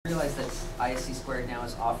ISC Squared now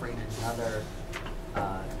is offering another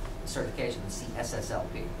certification, the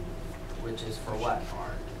CSSLP, which is for what?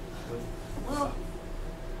 Well,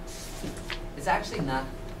 it's actually not.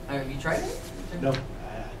 Have you tried it? No, I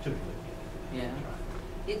took it. Yeah.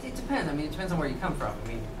 It depends. I mean, it depends on where you come from. I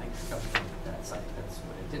mean, I come from that site. That's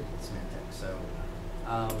what I did with Symantec. So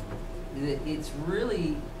it's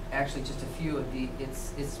really actually just a few of the.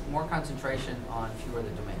 It's more concentration on fewer of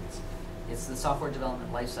the domains. It's the software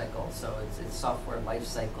development lifecycle. So it's software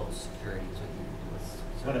lifecycle security is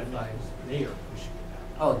what you certified. They are pushing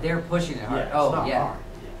it out. Oh, they're pushing it hard. Yeah, oh, it's not yeah. hard.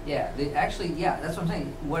 Yeah. They actually, yeah. That's what I'm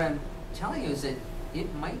saying. What I'm telling you is that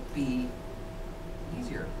it might be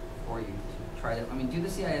easier for you to try that. I mean, do the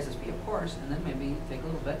CISSP, of course, and then maybe take a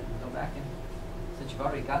little bit and go back and, since you've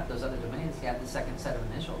already got those other domains, you have the second set of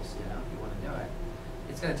initials, you know, if you want to do it.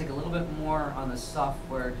 It's going to take a little bit more on the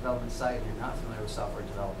software development side if you're not familiar with software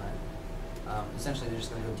development. Essentially, they're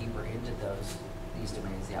just going to go deeper into these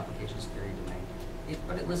domains, the application security domain.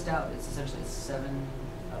 But it lists out, it's essentially 7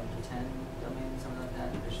 of the 10 domains, something like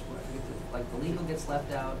that. There's, I forget like the legal gets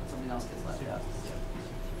left out, something else gets left out.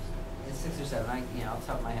 It's 6 or 7. Off the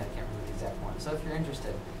top of my head, I can't remember the exact one. So if you're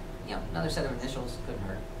interested, another set of initials couldn't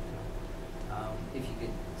hurt. If you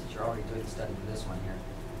could, since you're already doing the study for this one here.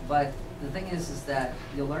 But the thing is that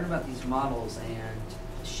you'll learn about these models, and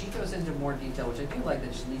she goes into more detail, which I do like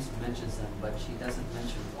that she at least mentions them, but she doesn't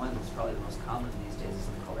mention one that's probably the most common these days, is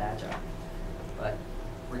something called Agile. But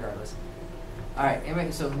regardless. All right,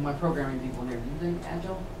 anyway, so my programming people here, do you do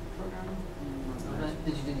Agile programming?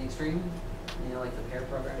 Did you do the extreme? Like the pair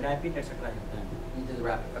programming? Rapid, etc. You did the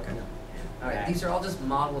rapid, okay. No. All right, these are all just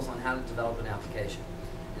models on how to develop an application.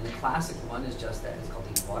 And the classic one is just that, it's called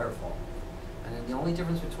the waterfall. And then the only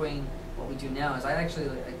difference between what we do now is I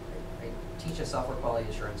teach a software quality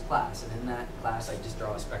assurance class, and in that class I just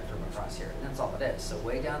draw a spectrum across here, and that's all it is. So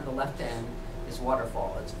way down the left end is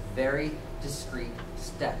waterfall. It's very discrete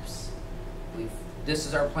steps. This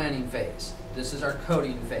is our planning phase. This is our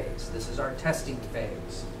coding phase. This is our testing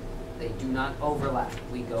phase. They do not overlap.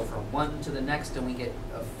 We go from one to the next, and we get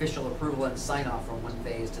official approval and sign off from one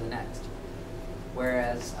phase to the next.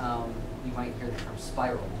 Whereas you might hear the term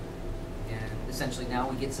spiral. And essentially now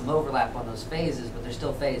we get some overlap on those phases, but they're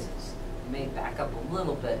still phases. You may back up a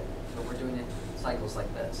little bit, but we're doing it in cycles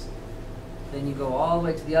like this. Then you go all the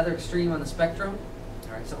way to the other extreme on the spectrum.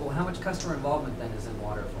 All right, so how much customer involvement then is in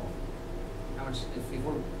waterfall? How much, if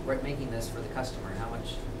we're making this for the customer, how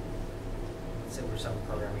much, let's say we're some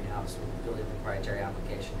programming house, we're building a proprietary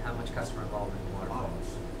application, how much customer involvement in waterfall?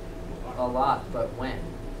 A lot, but when?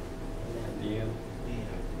 The end.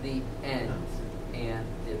 The end and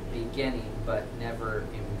the beginning, but never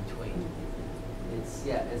in between.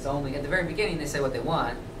 It's only at the very beginning they say what they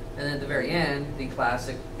want, and then at the very end, the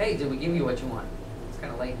classic, hey, did we give you what you want? It's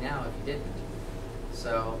kind of late now if you didn't.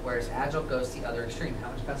 So, whereas Agile goes to the other extreme.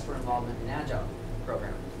 How much customer involvement in Agile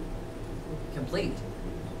programming? Complete.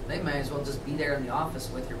 They may as well just be there in the office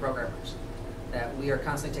with your programmers. That we are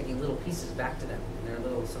constantly taking little pieces back to them. And they're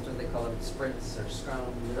little, sometimes they call them sprints or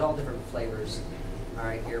scrum. There's all different flavors. All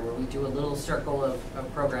right, here, where we do a little circle of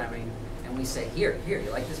programming, and we say, here, you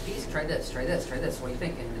like this piece? Try this, try this, try this. What do you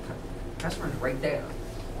think? And the customer's right there.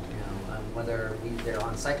 Whether they're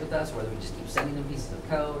on site with us, or whether we just keep sending them pieces of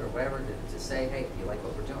code or whatever to say, hey, do you like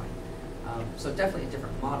what we're doing? So definitely a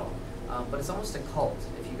different model. But it's almost a cult.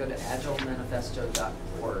 If you go to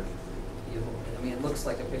agilemanifesto.org, it looks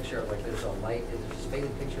like a picture of, like, there's a light, there's a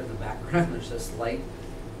faded picture in the background, there's this light.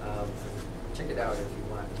 Check it out if you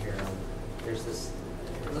want here. There's this,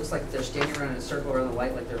 it looks like they're standing around in a circle around the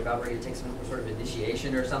light, like they're about ready to take some sort of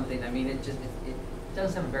initiation or something. It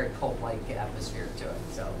does have a very cult-like atmosphere to it.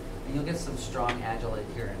 So, and you'll get some strong Agile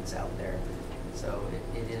adherence out there. So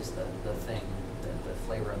it is the thing, the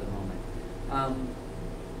flavor of the moment.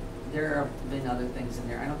 There have been other things in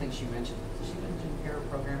there. I don't think she mentioned, did she mention pair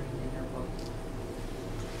programming in her book?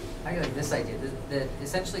 I like this idea, that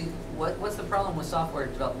essentially, what's the problem with software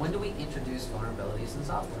development? When do we introduce vulnerabilities in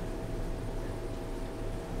software?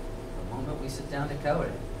 The moment we sit down to code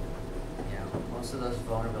it. Most of those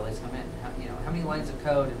vulnerabilities come in. How many lines of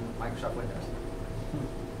code in Microsoft Windows?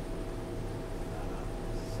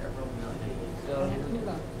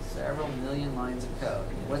 Several million lines of code.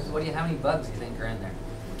 How many bugs do you think are in there?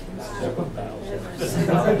 Several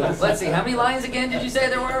thousand. Let's see, how many lines again did you say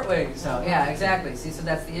there were? Wait, so yeah, exactly. See, so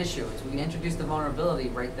that's the issue. Is we introduce the vulnerability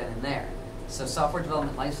right then and there. So software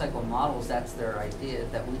development lifecycle models, that's their idea,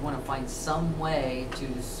 that we want to find some way to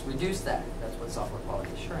reduce that. That's what software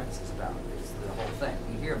quality assurance is about. It's the whole thing.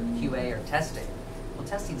 You hear of QA or testing. Well,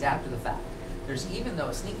 testing's after the fact. There's even though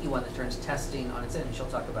a sneaky one that turns testing on its end, and she'll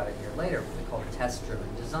talk about it here later, what we call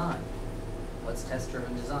test-driven design. What's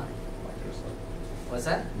test-driven design? Microsoft. What's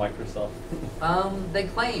that? Microsoft. They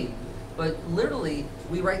claim, but literally,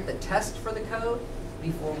 we write the test for the code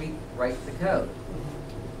before we write the code.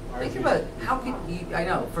 Think about how can you, I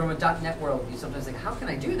know, from a .NET world, you sometimes think, how can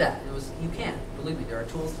I do that? You can't. Believe me, there are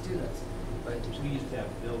tools to do this. But We used to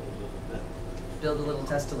have build a little bit. build a little,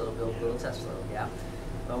 test a little, build a little, test a little, yeah.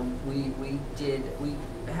 We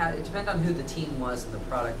had, it depended on who the team was and the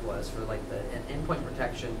product was. For like the endpoint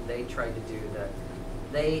protection, they tried to do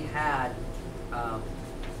they had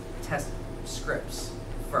test scripts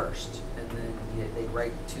first, and then they'd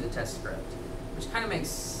write to the test script, which kind of makes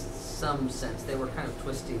some sense. They were kind of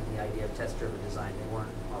twisting the idea of test-driven design. They weren't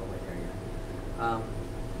all the way there yet.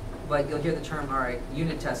 But you'll hear the term, all right,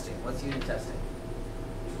 unit testing. What's unit testing?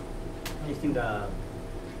 I think the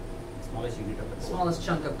smallest unit of the code. Smallest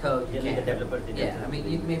chunk of code you Yeah, can. the developer did Yeah, I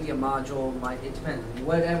mean, maybe a module might, it depends.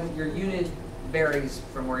 Whatever, your unit varies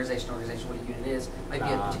from organization to organization, what a unit is. Might be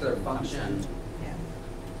a particular function. Yeah.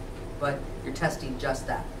 But you're testing just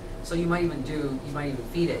that. So you might even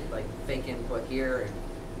feed it, like fake input here, and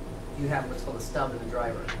you have what's called a stub and a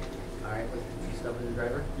driver. All right, with stub and a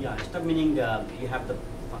driver? Yeah, stub meaning you have the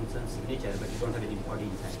function signature, but you don't have any body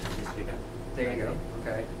inside this data. There you go,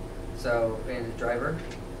 okay. So, and a driver?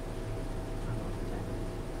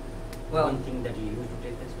 Well, one thing that you use to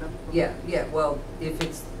take the stub? Yeah, well, if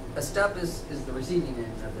it's, a stub is the receiving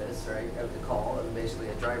end of this, right, of the call, and basically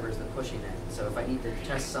a driver is the pushing end. So if I need to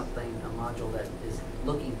test something, a module that is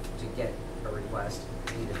looking to get a request,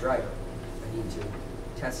 I need a driver. I need to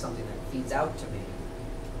test something that feeds out to me,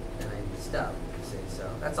 then I need a stub, you see. So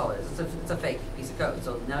that's all it is. It's a fake piece of code.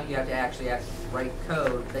 So now you have to actually write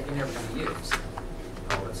code that you're never going to use,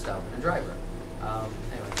 or a stub and a driver. Anyway,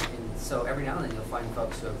 and so every now and then you'll find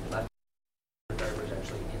folks who have left drivers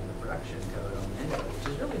actually in the production code on the end,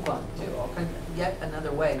 which is really fun too. Yet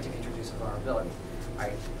another way to introduce a vulnerability. All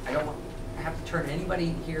right, I don't want to have to turn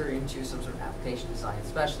anybody here into some sort of application design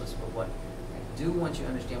specialist, but what I do want you to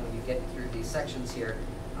understand when you get through these sections here,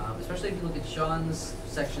 especially if you look at Sean's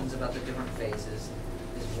sections about the different phases,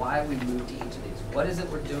 is why we moved to each of these. What is it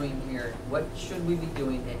we're doing here? What should we be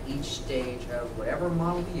doing at each stage of whatever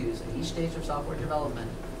model we use, at each stage of software development?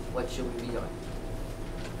 What should we be doing?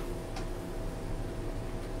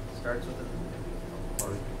 Starts with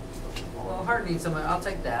well, hard needs someone. I'll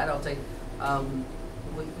take that. I'll take.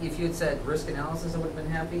 If you had said risk analysis, I would have been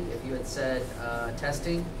happy. If you had said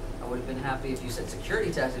testing, I would have been happy. If you said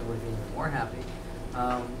security testing, I would have been even more happy.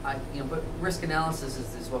 But risk analysis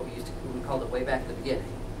is what we called it way back at the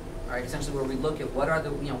beginning. All right, essentially where we look at what are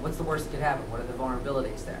the what's the worst that could happen. What are the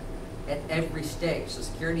vulnerabilities there at every stage? So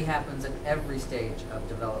security happens at every stage of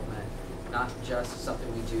development, not just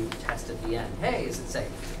something we do test at the end. Hey, is it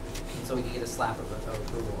safe? And so we can get a slap of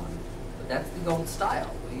approval on it. But that's the gold style.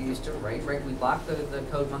 We used to, right? We lock the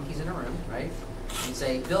code monkeys in a room, right? We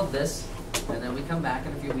say, build this, and then we come back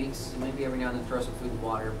in a few weeks, maybe every now and then throw some food and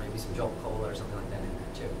water, maybe some Jolt Cola or something like that in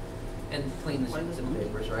there too. And clean the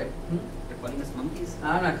papers, right? You're calling us monkeys?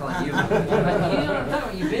 I'm not calling you monkeys. But you know what I'm talking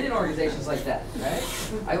about. You've been in organizations like that, right?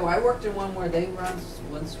 I worked in one where they run,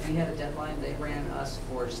 once we had a deadline, they ran us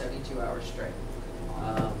for 72 hours straight.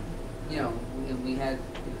 We had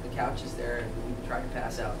the couches there, and we tried to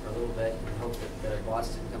pass out for a little bit and hope that the boss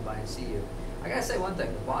didn't come by and see you. I gotta say one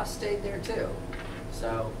thing, the boss stayed there too.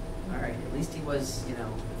 So, all right, at least he was,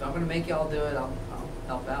 if I'm gonna make y'all do it, I'll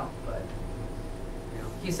help out. But,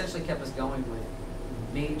 he essentially kept us going with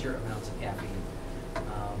major amounts of caffeine.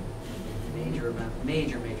 Major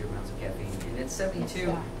amounts of caffeine. And at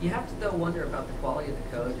 72, you have to though wonder about the quality of the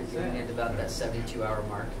code. You're getting at about that 72-hour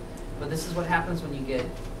mark. But this is what happens when you get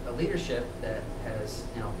a leadership that has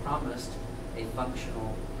promised a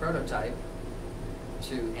functional prototype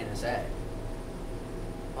to NSA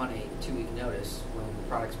on a 2-week notice when the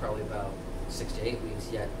product's probably about 6 to 8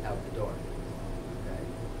 weeks yet out the door. Okay.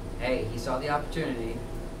 Hey, he saw the opportunity.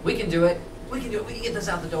 We can do it. We can get this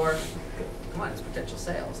out the door. Come on, it's potential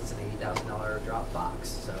sales. It's an $80,000 drop box,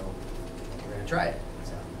 so we're gonna try it.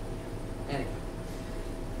 So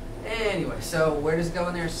anyway, so where does it go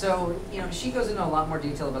in there? So she goes into a lot more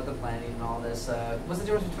detail about the planning and all this. What's the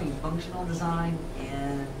difference between functional design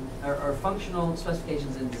or functional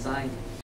specifications and design